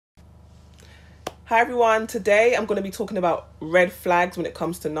Hi everyone, today I'm going to be talking about red flags when it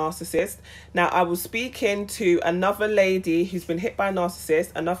comes to narcissists. Now, I was speaking to another lady who's been hit by a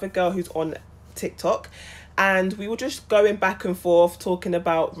narcissist, another girl who's on TikTok, and we were just going back and forth talking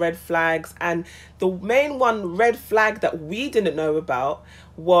about red flags, and the main red flag that we didn't know about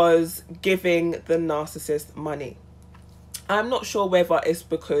was giving the narcissist money. I'm not sure whether it's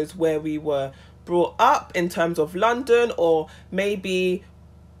because where we were brought up in terms of London, or maybe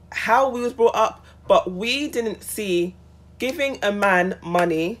how we was brought up, but we didn't see giving a man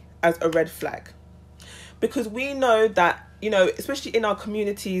money as a red flag, because we know that, especially in our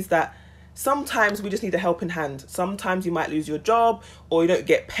communities, that sometimes we just need a helping hand. Sometimes you might lose your job or you don't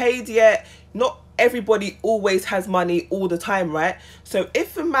get paid yet. Not everybody always has money all the time, right? So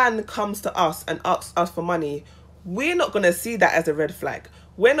if a man comes to us and asks us for money, we're not going to see that as a red flag.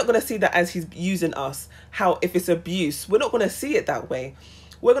 We're not going to see that as he's using us. If it's abuse, we're not going to see it that way.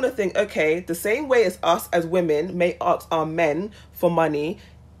 We're going to think, okay, the same way as us as women may ask our men for money,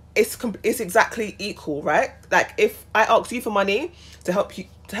 it's exactly equal, right? Like, if I ask you for money to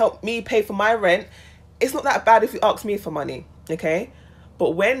help me pay for my rent, it's not that bad if you ask me for money, okay?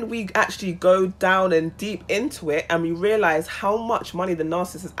 But when we actually go down and deep into it and we realize how much money the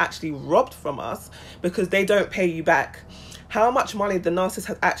narcissist has actually robbed from us because they don't pay you back, how much money the narcissist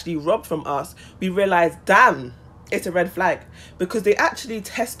has actually robbed from us, we realize, damn, it's a red flag, because they actually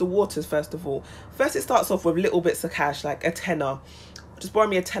test the waters. First of all, it starts off with little bits of cash, like a tenner. Just borrow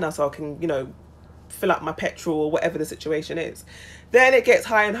me a tenner so I can, fill up my petrol or whatever the situation is. Then it gets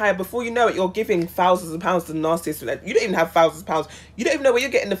higher and higher. Before you know it, you're giving thousands of pounds to the narcissist. Like, you don't even have thousands of pounds. You don't even know where you're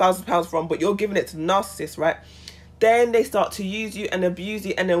getting the thousands of pounds from, but you're giving it to the narcissist, right? Then they start to use you and abuse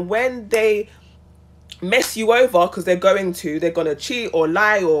you. And then when they mess you over, because they're going to cheat or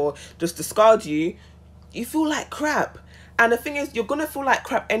lie or just discard you, you feel like crap. And the thing is, you're going to feel like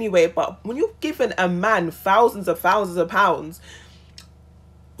crap anyway. But when you're giving a man thousands of pounds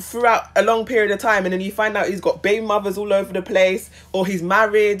throughout a long period of time, and then you find out he's got baby mothers all over the place, or he's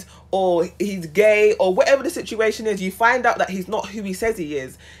married, or he's gay, or whatever the situation is, you find out that he's not who he says he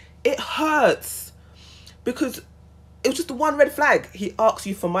is, it hurts. Because it was just the one red flag. He asks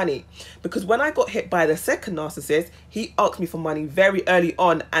you for money. Because when I got hit by the second narcissist, he asked me for money very early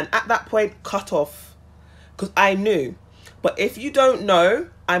on, and at that point cut off, because I knew. But if you don't know,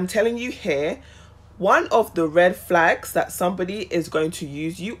 I'm telling you here, one of the red flags that somebody is going to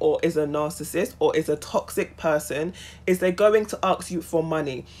use you, or is a narcissist, or is a toxic person, is they're going to ask you for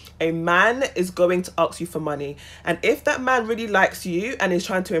money. A man is going to ask you for money. And if that man really likes you and is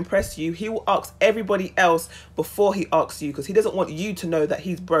trying to impress you, he will ask everybody else before he asks you, because he doesn't want you to know that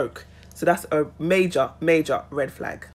he's broke. So that's a major red flag.